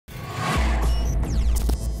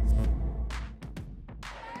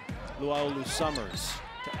Luaulu Summers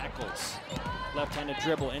to Eccles. Left-handed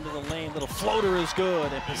dribble into the lane. Little floater is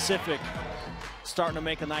good. And Pacific starting to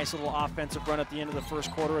make a nice little offensive run at the end of the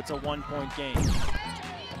first quarter. It's a one-point game.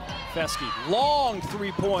 Fesky, long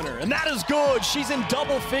three-pointer, and that is good. She's in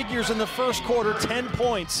double figures in the first quarter, 10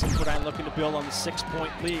 points. Pepperdine looking to build on the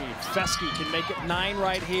 6-point lead. Fesky can make it 9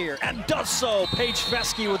 right here, and does so. Paige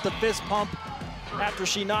Fesky with the fist pump after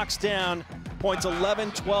she knocks down points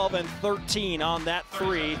 11, 12, and 13 on that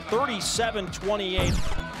three. 37-28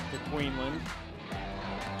 to Queenland.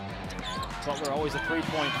 Butler always a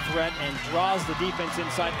three-point threat and draws the defense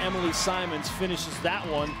inside. Emily Simons finishes that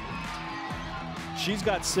one. She's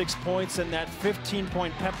got 6 points, and that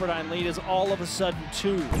 15-point Pepperdine lead is all of a sudden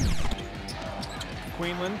 2.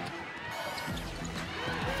 Queenland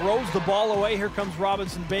throws the ball away. Here comes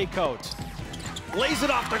Robinson Baycoat. Lays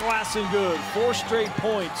it off the glass and good. 4 straight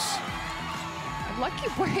points. Lucky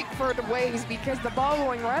break for the Waves because the ball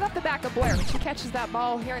going right off the back of Blair. When she catches that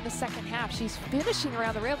ball here in the second half, she's finishing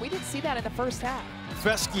around the rim. We didn't see that in the first half.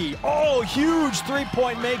 Fesky, oh, huge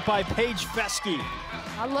three-point make by Paige Fesky.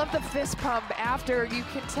 I love the fist pump after. You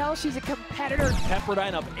can tell she's a competitor.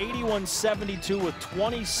 Pepperdine up 81-72 with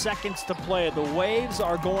 20 seconds to play. The Waves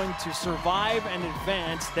are going to survive and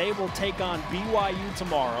advance. They will take on BYU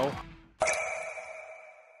tomorrow.